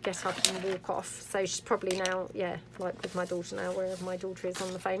get up and walk off. So she's probably now, yeah, like with my daughter now, wherever my daughter is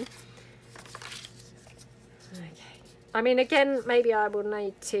on the phone. Okay. I mean, again, maybe I will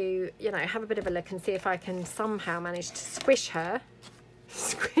need to, you know, have a bit of a look and see if I can somehow manage to squish her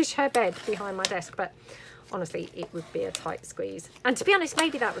bed behind my desk. But honestly, it would be a tight squeeze. And to be honest,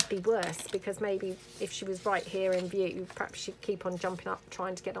 maybe that would be worse, because maybe if she was right here in view, perhaps she'd keep on jumping up,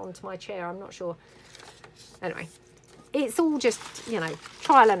 trying to get onto my chair. I'm not sure. Anyway, it's all just, you know,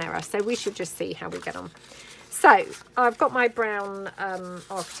 trial and error. So we should just see how we get on. So I've got my brown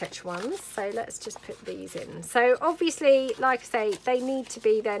architecture ones, so let's just put these in. So obviously, like I say, they need to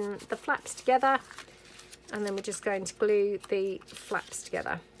be then the flaps together, and then we're just going to glue the flaps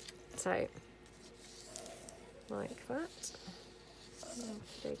together. So like that.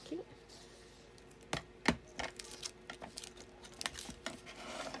 Okay.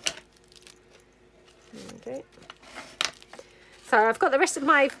 Okay. So I've got the rest of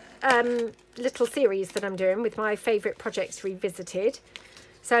my little series that I'm doing with my favourite projects revisited.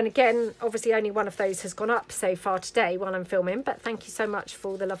 So, and again, obviously only one of those has gone up so far today while I'm filming, but thank you so much for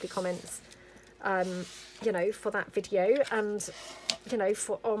all the lovely comments, you know, for that video, and, you know,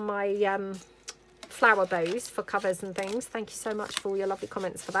 for on my flower bows for covers and things. Thank you so much for all your lovely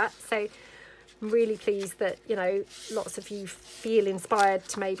comments for that. So I'm really pleased that, you know, lots of you feel inspired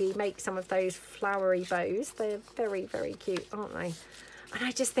to maybe make some of those flowery bows. They're very, very cute, aren't they? And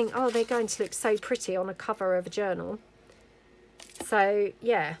I just think, oh, they're going to look so pretty on a cover of a journal. So,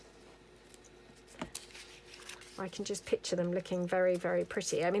 yeah. I can just picture them looking very, very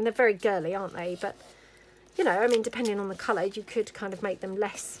pretty. I mean, they're very girly, aren't they? But, you know, I mean, depending on the colour, you could kind of make them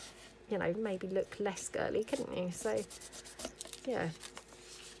less, you know, maybe look less girly, couldn't you? So, yeah.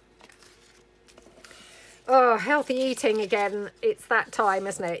 Oh, healthy eating again. It's that time,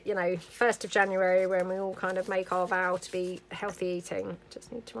 isn't it? You know, 1st of January, when we all kind of make our vow to be healthy eating.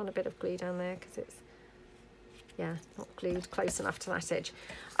 Just need to run a bit of glue down there because it's, yeah, not glued close enough to that edge.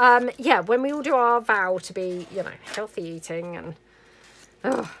 Yeah, when we all do our vow to be, you know, healthy eating, and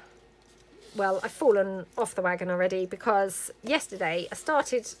oh, well, I've fallen off the wagon already because yesterday I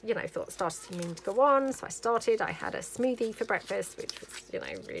started, you know, thought started seeming to go on, so I started. I had a smoothie for breakfast, which was, you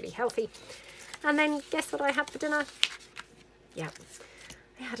know, really healthy. And then guess what I had for dinner? Yeah,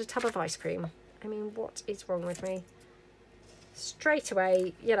 I had a tub of ice cream. I mean, what is wrong with me? Straight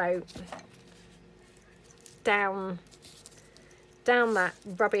away, you know, down that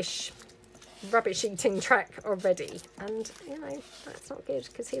rubbish eating track already. And, you know, that's not good,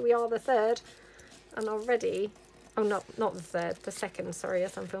 because here we are, the 3rd, and already, oh, not the 3rd, the 2nd, sorry,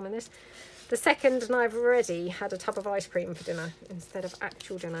 as I'm filming this. The 2nd, and I've already had a tub of ice cream for dinner instead of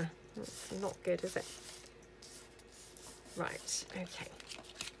actual dinner. That's not good, is it? Right, okay.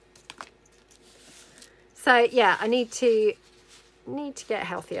 So yeah, I need to get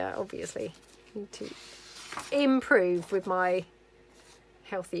healthier, obviously. Need to improve with my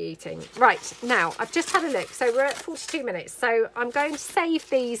healthy eating. Right, now I've just had a look. So we're at 42 minutes. So I'm going to save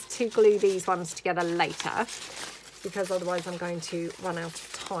these to glue these ones together later, because otherwise I'm going to run out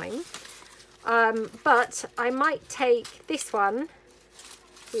of time. But I might take this one,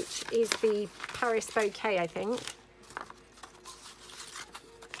 which is the Paris Bouquet, I think.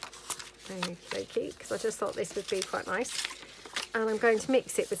 Okay, because I just thought this would be quite nice. And I'm going to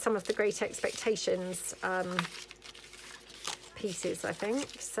mix it with some of the Great Expectations pieces, I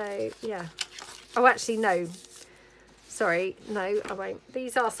think. So, yeah. Oh, actually, no. Sorry, no, I won't.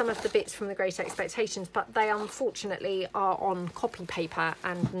 These are some of the bits from the Great Expectations, but they unfortunately are on copy paper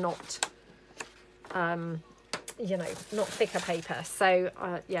and not... you know, not thicker paper, so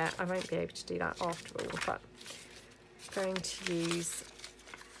yeah, I won't be able to do that after all, but I'm going to use,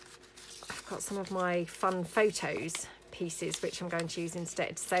 I've got some of my fun photos pieces which I'm going to use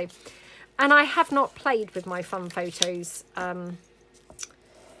instead. So, and I have not played with my fun photos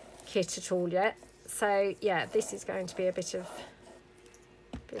kit at all yet, so yeah, this is going to be a bit of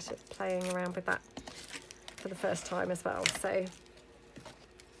playing around with that for the first time as well. So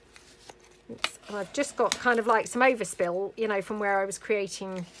and I've just got kind of like some overspill, you know, from where I was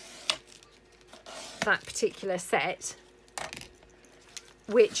creating that particular set,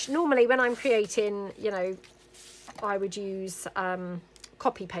 which normally when I'm creating, you know, I would use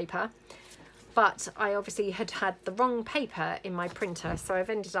copy paper, but I obviously had the wrong paper in my printer, so I've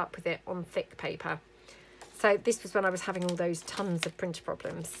ended up with it on thick paper. So this was when I was having all those tons of printer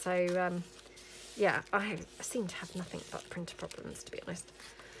problems. So yeah, I seem to have nothing but printer problems, to be honest.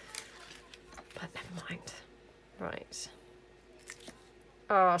 But never mind. Right.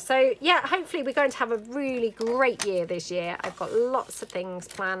 Oh, so yeah, hopefully we're going to have a really great year this year. I've got lots of things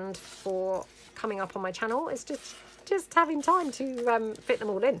planned for coming up on my channel. It's just having time to fit them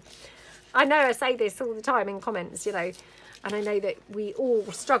all in. I know I say this all the time in comments, you know, and I know that we all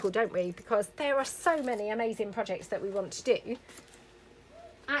struggle, don't we? Because there are so many amazing projects that we want to do.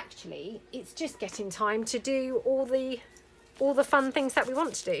 Actually, it's just getting time to do all the fun things that we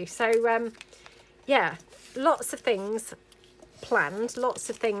want to do. So yeah, lots of things planned, lots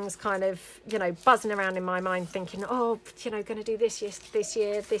of things kind of, you know, buzzing around in my mind, thinking, oh, you know, going to do this year, this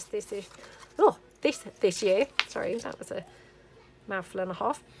year. Sorry, that was a mouthful and a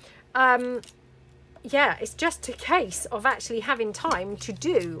half. Yeah, it's just a case of actually having time to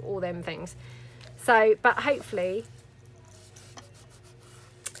do all them things. So, but hopefully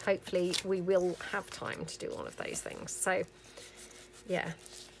we will have time to do all of those things. So, yeah,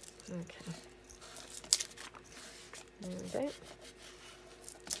 okay. There we go.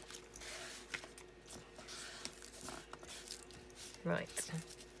 Right.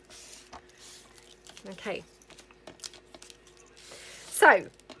 Okay. So,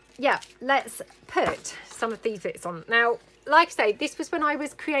 yeah, let's put some of these bits on. Now, like I say, this was when I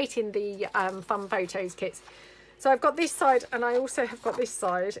was creating the fun photos kits. So I've got this side and I also have got this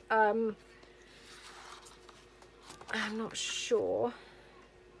side. I'm not sure.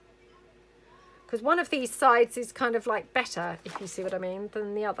 Because one of these sides is kind of like better, if you see what I mean,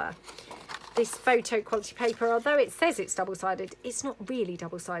 than the other. This photo quality paper, although it says it's double-sided, it's not really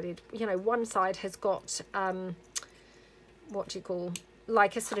double-sided. You know, one side has got, what do you call,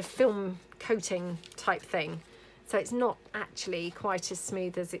 like a sort of film coating type thing. So it's not actually quite as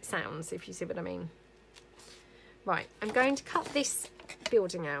smooth as it sounds, if you see what I mean. Right, I'm going to cut this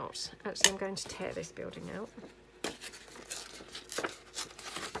building out. Actually, I'm going to tear this building out.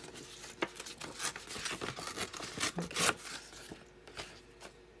 Okay.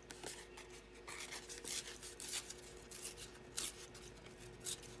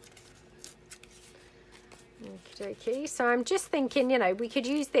 Okie dokie. So I'm just thinking, you know, we could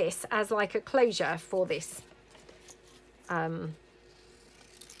use this as like a closure for this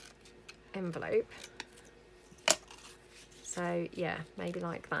envelope. So yeah, maybe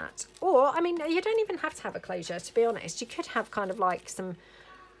like that. Or, I mean, you don't even have to have a closure, to be honest. You could have kind of like some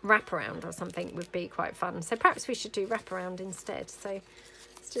wraparound or something would be quite fun. So perhaps we should do wraparound instead. So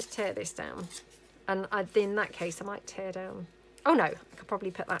let's just tear this down. And in that case, I might tear down. Oh no, I could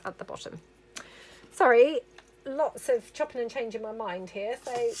probably put that at the bottom. Sorry, lots of chopping and changing my mind here.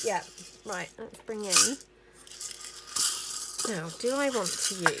 So yeah, right, let's bring in. Now, do I want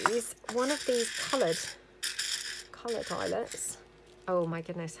to use one of these coloured eyelets? Oh my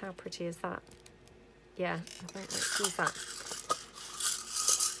goodness, how pretty is that? Yeah, I think let's use that.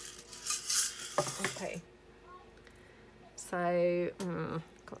 Okay. So,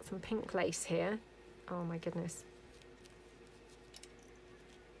 got some pink lace here. Oh my goodness.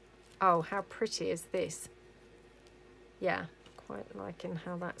 Oh, how pretty is this? Yeah, quite liking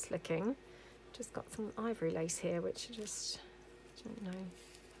how that's looking. Just got some ivory lace here, which I just don't know.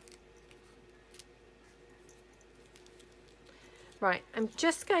 Right, I'm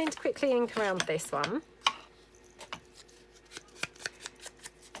just going to quickly ink around this one.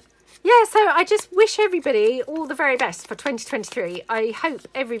 Yeah, so I just wish everybody all the very best for 2023. I hope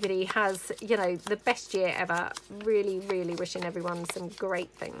everybody has, you know, the best year ever. Really, really wishing everyone some great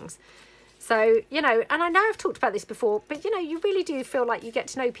things. So, you know, and I know I've talked about this before, but, you know, you really do feel like you get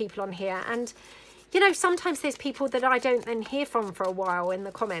to know people on here. And, you know, sometimes there's people that I don't then hear from for a while in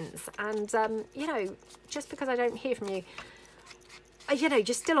the comments. And, you know, just because I don't hear from you, you know,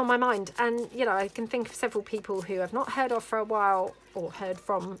 just still on my mind. And, you know, I can think of several people who I've not heard of for a while or heard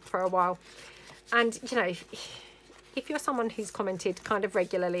from for a while. And, you know, if you're someone who's commented kind of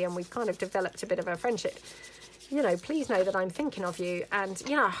regularly and we've kind of developed a bit of a friendship, you know, please know that I'm thinking of you. And,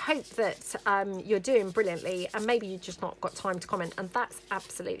 you know, I hope that you're doing brilliantly and maybe you've just not got time to comment, and that's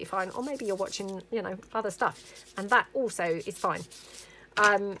absolutely fine. Or maybe you're watching, you know, other stuff and that also is fine.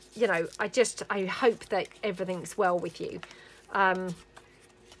 You know, I hope that everything's well with you.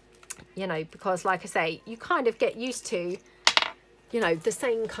 You know, because like I say, you kind of get used to, you know, the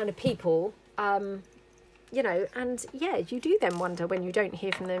same kind of people, you know, and yeah, you do then wonder when you don't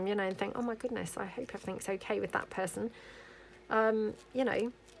hear from them, you know, and think, oh my goodness, I hope everything's okay with that person. You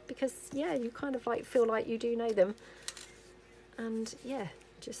know, because yeah, you kind of like feel like you do know them. And yeah,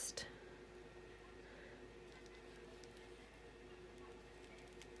 just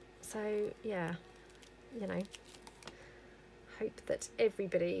so yeah, you know, hope that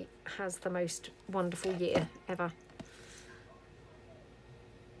everybody has the most wonderful year ever.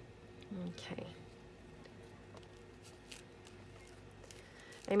 Okay.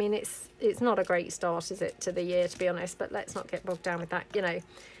 I mean, it's not a great start, is it, to the year, to be honest, but let's not get bogged down with that, you know,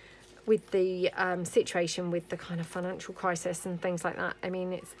 with the situation with the kind of financial crisis and things like that. I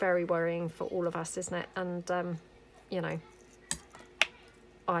mean, it's very worrying for all of us, isn't it? And, you know,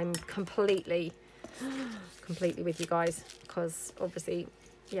 I'm completely with you guys, because obviously,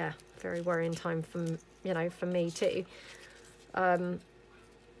 yeah, very worrying time for, you know, for me too.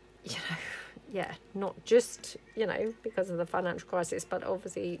 You know, yeah, not just, you know, because of the financial crisis, but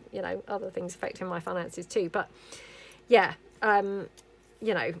obviously, you know, other things affecting my finances too. But yeah,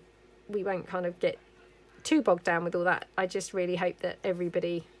 you know, we won't kind of get too bogged down with all that. I just really hope that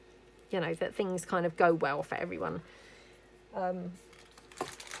everybody, you know, that things kind of go well for everyone.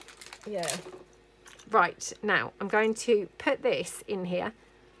 Yeah. Right, now I'm going to put this in here.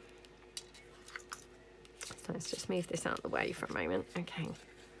 So let's just move this out of the way for a moment. Okay.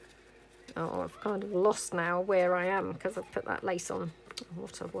 Oh, I've kind of lost now where I am because I've put that lace on. Oh,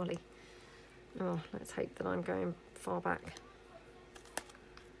 what a wally. Oh, let's hope that I'm going far back.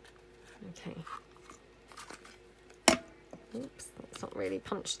 Okay. Oops, that's not really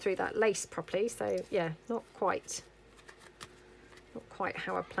punched through that lace properly, so yeah, not quite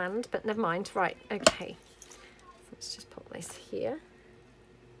how I planned, but never mind. Right, okay, so let's just pop this here.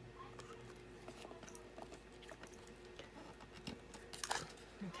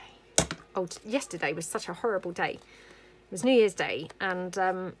 Okay. Oh, yesterday was such a horrible day. It was New Year's Day, and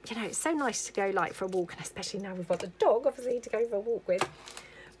you know, it's so nice to go like for a walk, and especially now we've got the dog obviously to go for a walk with.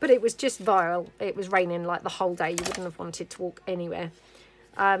 But it was just vile. It was raining like the whole day. You wouldn't have wanted to walk anywhere.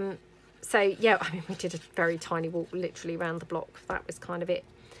 So yeah, I mean, we did a very tiny walk literally around the block. That was kind of it.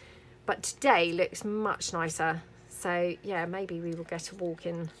 But today looks much nicer. So yeah, maybe we will get a walk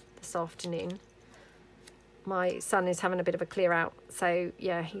in this afternoon. My son is having a bit of a clear out. So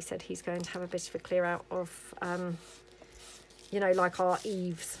yeah, he said he's going to have a bit of a clear out of, you know, like our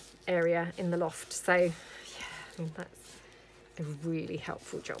eaves area in the loft. So yeah, I mean, that's a really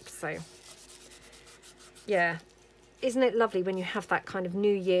helpful job. So yeah, isn't it lovely when you have that kind of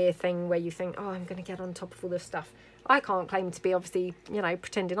New Year thing where you think, oh, I'm going to get on top of all this stuff. I can't claim to be obviously, you know,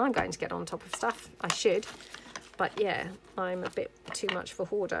 pretending I'm going to get on top of stuff. I should, but yeah, I'm a bit too much of a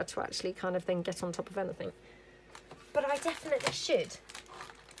hoarder to actually kind of then get on top of anything. But I definitely should.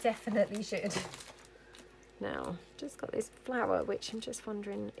 Definitely should. Now, just got this flower, which I'm just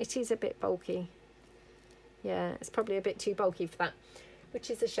wondering, it is a bit bulky. Yeah, it's probably a bit too bulky for that, which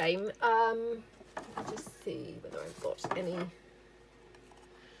is a shame. I'll just see whether I've got any.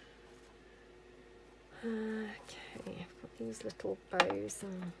 Okay, I've got these little bows. They're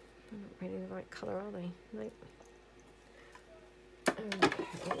not really the right colour, are they? Nope.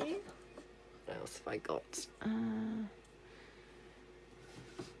 Okay. What else have I got?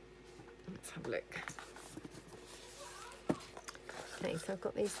 Let's have a look. Okay, so I've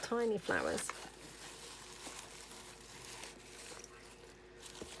got these tiny flowers.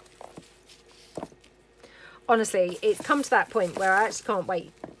 Honestly, it's come to that point where I actually can't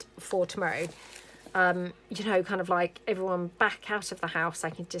wait for tomorrow. You know, kind of like everyone back out of the house. I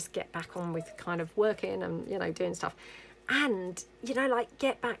can just get back on with kind of working and, you know, doing stuff. And, you know, like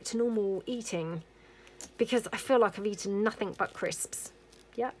get back to normal eating. Because I feel like I've eaten nothing but crisps.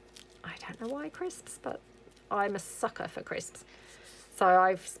 Yep, I don't know why crisps, but I'm a sucker for crisps. So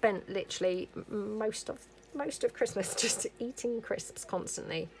I've spent literally most of Christmas just eating crisps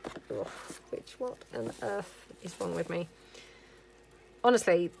constantly. Ugh, what on earth is wrong with me?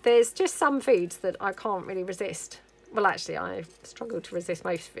 Honestly, there's just some foods that I can't really resist. Well, actually, I struggle to resist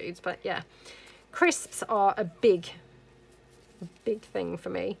most foods, but yeah. Crisps are a big thing for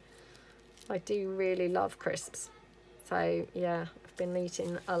me. I do really love crisps. So, yeah, I've been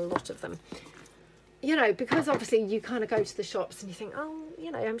eating a lot of them. You know, because obviously you kind of go to the shops and you think, oh,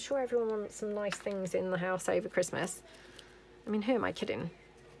 you know, I'm sure everyone wants some nice things in the house over Christmas. I mean, who am I kidding?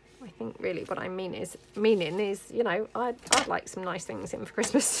 I think really what I meaning is, you know, I'd like some nice things in for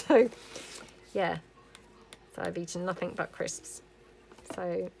Christmas. So, yeah. So I've eaten nothing but crisps.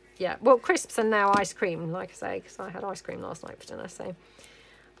 So, yeah. Well, crisps and now ice cream, like I say, because I had ice cream last night for dinner. So,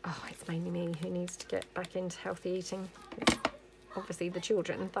 oh, it's mainly me who needs to get back into healthy eating. Obviously the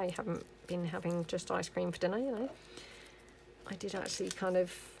children, they haven't been having just ice cream for dinner, you know. I did actually kind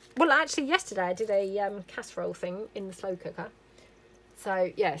of, well, actually yesterday I did a casserole thing in the slow cooker.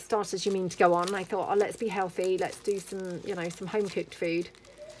 So yeah, starters you mean to go on. I thought, oh, let's be healthy, let's do some, you know, some home cooked food.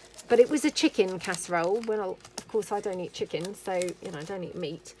 But it was a chicken casserole. Well, of course I don't eat chicken, so, you know, I don't eat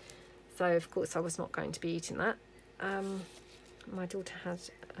meat. So of course I was not going to be eating that. My daughter had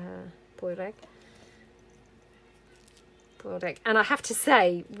boiled egg. And I have to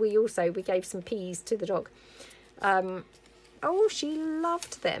say, we gave some peas to the dog. Oh, she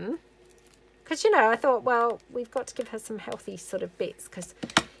loved them. Because, you know, I thought, well, we've got to give her some healthy sort of bits. Because,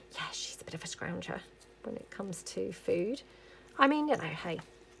 yeah, she's a bit of a scrounger when it comes to food. I mean, you know, hey,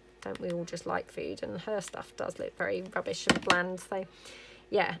 don't we all just like food? And her stuff does look very rubbish and bland. So,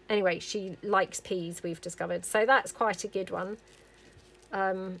 yeah, anyway, she likes peas, we've discovered. So that's quite a good one,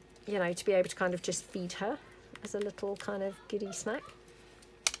 you know, to be able to kind of just feed her as a little kind of goodie snack.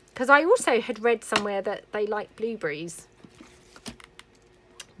 Because I also had read somewhere that they like blueberries,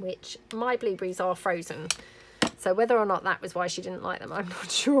 which my blueberries are frozen. So whether or not that was why she didn't like them, I'm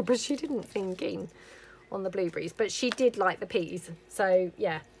not sure, but she didn't seem keen on the blueberries. But she did like the peas. So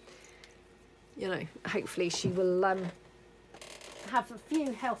yeah, you know, hopefully she will have a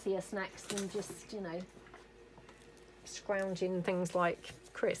few healthier snacks than just, you know, scrounging things like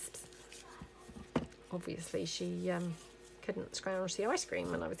crisps. Obviously she couldn't scrounge the ice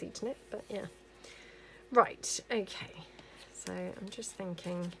cream when I was eating it, but yeah. Right, okay. So I'm just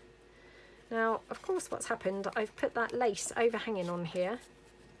thinking. Now, of course, what's happened, I've put that lace overhanging on here.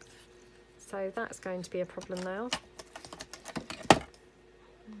 So that's going to be a problem now.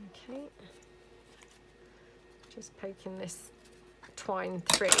 just poking this twine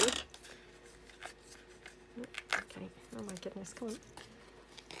through. Okay, oh my goodness, come on.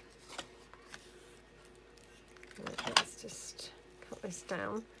 Let's just cut this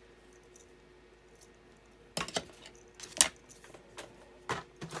down.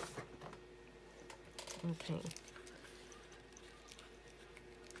 Okay.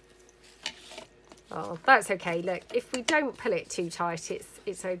 Oh, that's okay. Look, if we don't pull it too tight,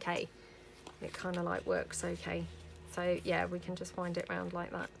 it's okay. It kind of like works okay. So yeah, we can just wind it round like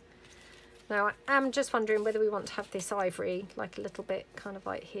that. Now I am just wondering whether we want to have this ivory like a little bit kind of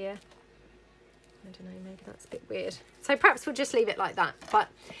like here. I don't know, maybe that's a bit weird. So perhaps we'll just leave it like that. But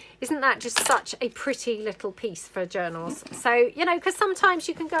isn't that just such a pretty little piece for journals? So, you know, because sometimes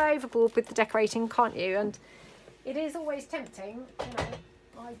you can go overboard with the decorating, can't you? And it is always tempting. You know,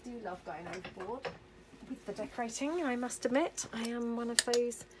 I do love going overboard with the decorating, I must admit. I am one of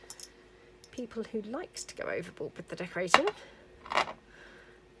those people who likes to go overboard with the decorating.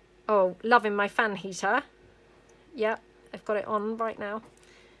 Oh, loving my fan heater. Yep, I've got it on right now.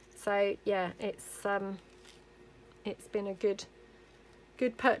 So yeah, it's been a good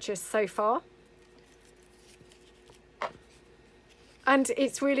purchase so far, and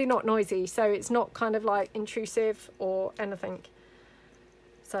it's really not noisy, so it's not kind of like intrusive or anything.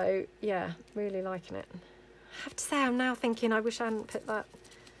 So yeah, really liking it. I have to say, I'm now thinking I wish I hadn't put that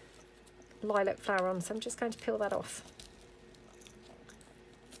lilac flower on, so I'm just going to peel that off.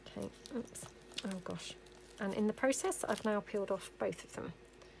 Okay, oops, oh gosh, and in the process I've now peeled off both of them.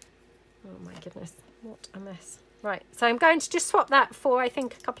 Oh my goodness, what a mess. Right, so I'm going to just swap that for, I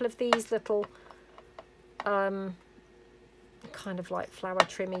think, a couple of these little kind of like flower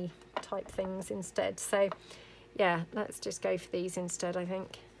trimmy type things instead. So yeah, let's just go for these instead, I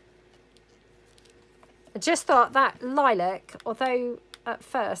think. I just thought that lilac, although at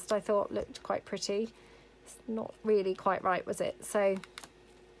first I thought looked quite pretty, it's not really quite right, was it? So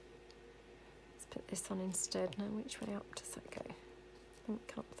let's put this on instead. Now, which way up does that go? I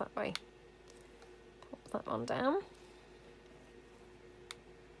think up that way. That one down.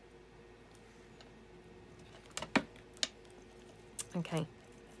 Okay.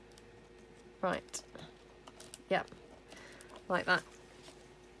 Right. Yep. Like that.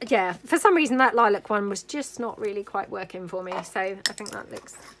 Yeah, for some reason that lilac one was just not really quite working for me, so I think that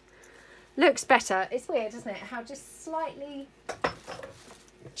looks better. It's weird, isn't it, how just slightly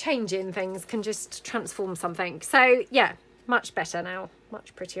changing things can just transform something. So yeah, much better now,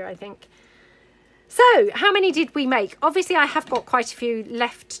 much prettier, I think. So how many did we make? Obviously I have got quite a few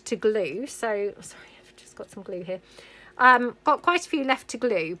left to glue, so sorry, I've just got some glue here. Got quite a few left to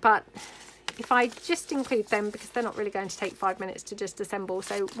glue, but if I just include them, because they're not really going to take 5 minutes to just assemble.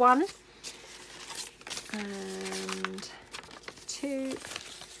 So 1 and 2,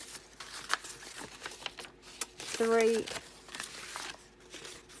 3,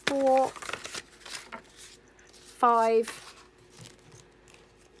 4, 5,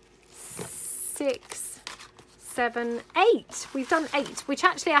 6, 7, 8. We've done 8, which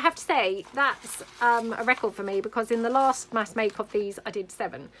actually I have to say that's a record for me, because in the last mass make of these I did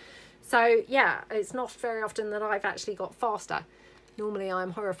 7. So yeah, it's not very often that I've actually got faster. Normally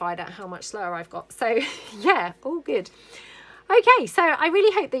I'm horrified at how much slower I've got. So yeah, all good. Okay, so I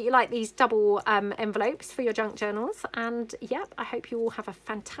really hope that you like these double envelopes for your junk journals, and yep, I hope you all have a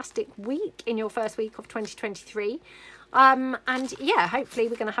fantastic week in your first week of 2023. And yeah, hopefully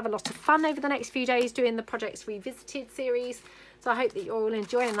we're going to have a lot of fun over the next few days doing the Projects Revisited series. So I hope that you're all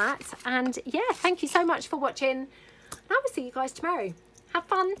enjoying that. And yeah, thank you so much for watching. I will see you guys tomorrow. Have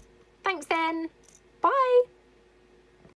fun. Thanks then. Bye.